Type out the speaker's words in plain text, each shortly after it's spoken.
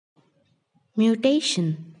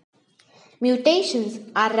Mutation. Mutations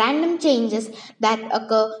are random changes that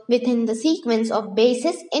occur within the sequence of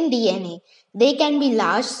bases in DNA. They can be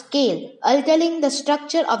large scale, altering the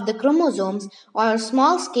structure of the chromosomes, or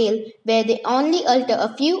small scale, where they only alter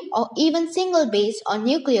a few or even single base or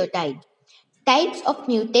nucleotide. Types of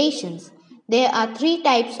mutations. There are three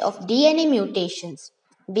types of DNA mutations: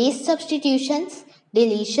 base substitutions,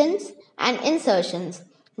 deletions, and insertions.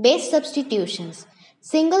 Base substitutions.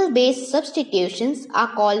 Single base substitutions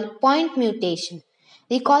are called point mutation.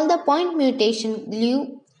 Recall the point mutation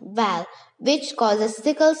glue valve, which causes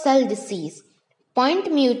sickle cell disease.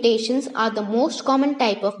 Point mutations are the most common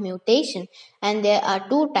type of mutation, and there are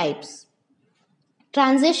two types.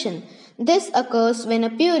 Transition. This occurs when a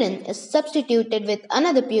purine is substituted with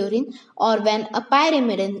another purine or when a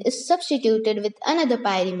pyrimidine is substituted with another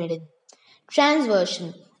pyrimidine.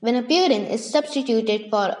 Transversion. When a purine is substituted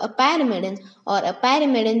for a pyrimidine or a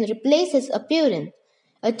pyrimidine replaces a purine.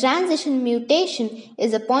 A transition mutation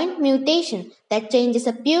is a point mutation that changes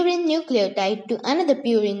a purine nucleotide to another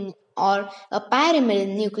purine or a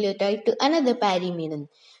pyrimidine nucleotide to another pyrimidine,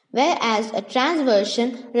 whereas a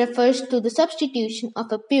transversion refers to the substitution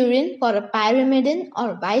of a purine for a pyrimidine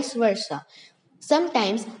or vice versa.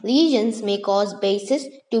 Sometimes lesions may cause bases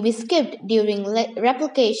to be skipped during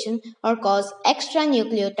replication or cause extra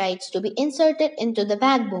nucleotides to be inserted into the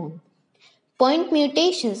backbone. Point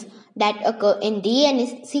mutations that occur in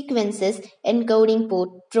DNA sequences encoding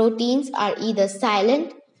proteins are either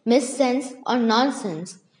silent, missense, or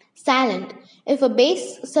nonsense. Silent. If a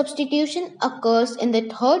base substitution occurs in the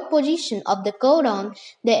third position of the codon,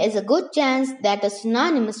 there is a good chance that a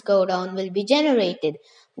synonymous codon will be generated.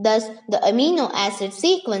 Thus, the amino acid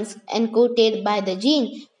sequence encoded by the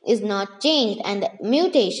gene is not changed and the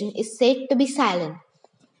mutation is said to be silent.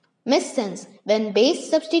 Missense. When base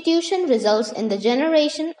substitution results in the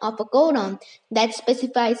generation of a codon that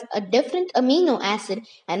specifies a different amino acid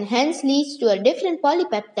and hence leads to a different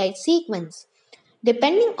polypeptide sequence.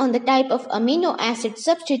 Depending on the type of amino acid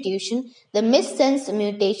substitution, the missense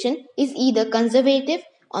mutation is either conservative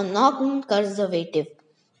or non-conservative.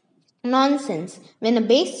 Nonsense. When a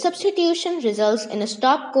base substitution results in a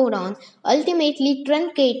stop codon, ultimately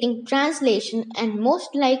truncating translation and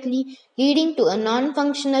most likely leading to a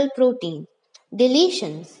non-functional protein.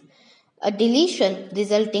 Deletions. A deletion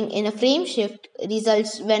resulting in a frame shift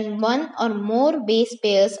results when one or more base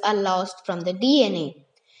pairs are lost from the DNA.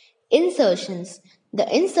 Insertions. The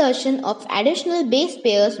insertion of additional base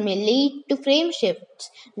pairs may lead to frame shifts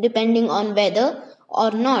depending on whether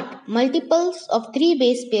or not multiples of three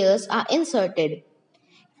base pairs are inserted.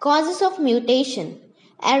 Causes of mutation.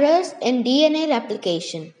 Errors in DNA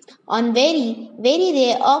replication. On very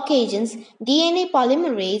rare occasions, DNA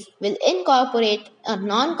polymerase will incorporate a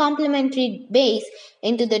non-complementary base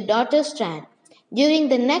into the daughter strand. During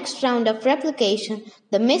the next round of replication,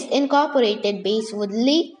 the misincorporated base would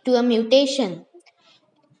lead to a mutation.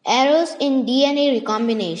 Errors in DNA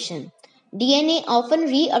recombination. DNA often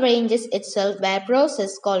rearranges itself by a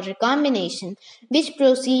process called recombination, which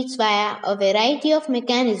proceeds via a variety of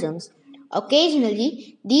mechanisms.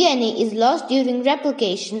 Occasionally, DNA is lost during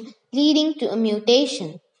replication, leading to a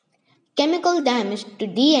mutation. Chemical damage to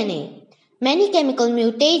DNA. Many chemical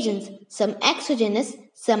mutations, some exogenous,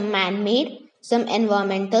 some man-made, some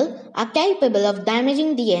environmental, are capable of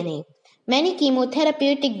damaging DNA. Many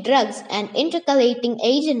chemotherapeutic drugs and intercalating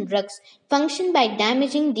agent drugs function by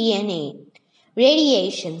damaging DNA.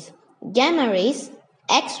 Radiations. Gamma rays,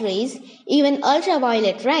 X rays, even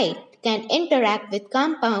ultraviolet light can interact with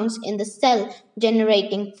compounds in the cell,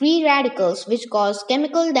 generating free radicals which cause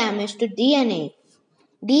chemical damage to DNA.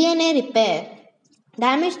 DNA repair.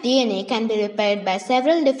 Damaged DNA can be repaired by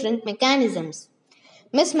several different mechanisms.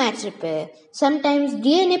 Mismatch repair. Sometimes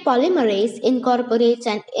DNA polymerase incorporates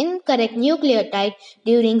an incorrect nucleotide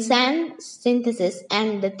during synthesis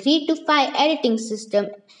and the 3 to 5 editing system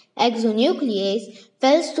exonuclease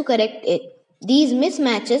fails to correct it. These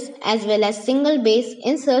mismatches, as well as single base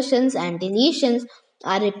insertions and deletions,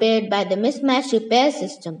 are repaired by the mismatch repair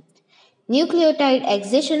system. Nucleotide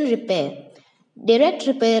excision repair. Direct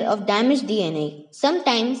repair of damaged DNA.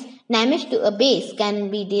 Sometimes damage to a base can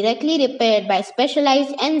be directly repaired by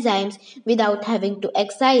specialized enzymes without having to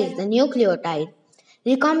excise the nucleotide.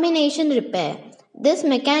 Recombination repair. This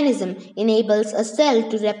mechanism enables a cell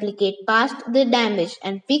to replicate past the damage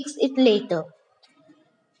and fix it later.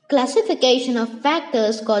 Classification of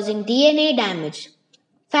factors causing DNA damage.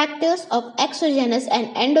 Factors of exogenous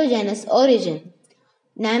and endogenous origin.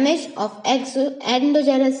 Damage of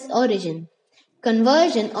endogenous origin.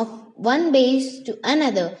 Conversion of one base to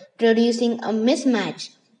another, producing a mismatch.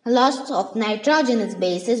 loss of nitrogenous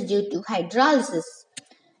bases due to hydrolysis,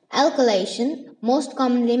 alkylation, most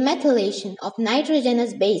commonly methylation of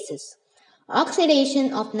nitrogenous bases,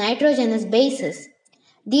 oxidation of nitrogenous bases,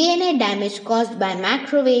 DNA damage caused by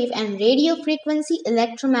microwave and radiofrequency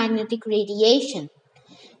electromagnetic radiation,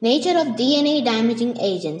 nature of DNA damaging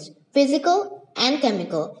agents, physical and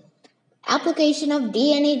chemical, application of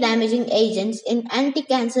DNA damaging agents in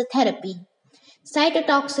anti-cancer therapy,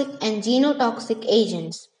 cytotoxic and genotoxic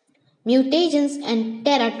agents, mutations and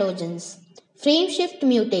teratogens, frameshift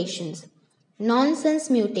mutations, nonsense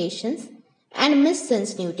mutations, and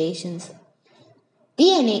missense mutations.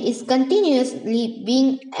 DNA is continuously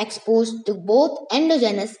being exposed to both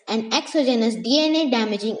endogenous and exogenous DNA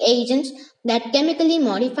damaging agents that chemically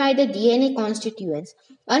modify the DNA constituents.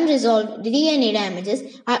 Unresolved DNA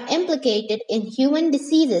damages are implicated in human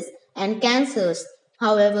diseases and cancers.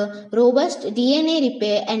 However, robust DNA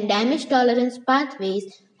repair and damage tolerance pathways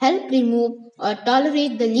help remove or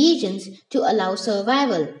tolerate the lesions to allow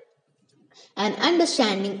survival. An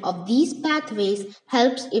understanding of these pathways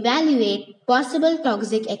helps evaluate possible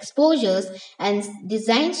toxic exposures and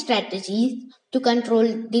design strategies to control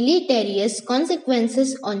deleterious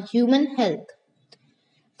consequences on human health.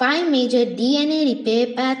 Five major DNA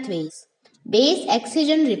repair pathways: base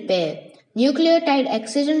excision repair, nucleotide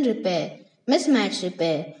excision repair, mismatch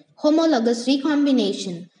repair, homologous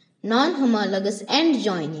recombination, non homologous end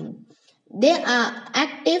joining. They are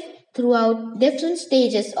active throughout different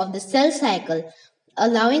stages of the cell cycle,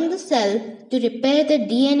 allowing the cell to repair the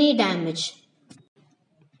DNA damage.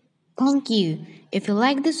 Thank you. If you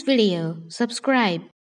like this video, subscribe.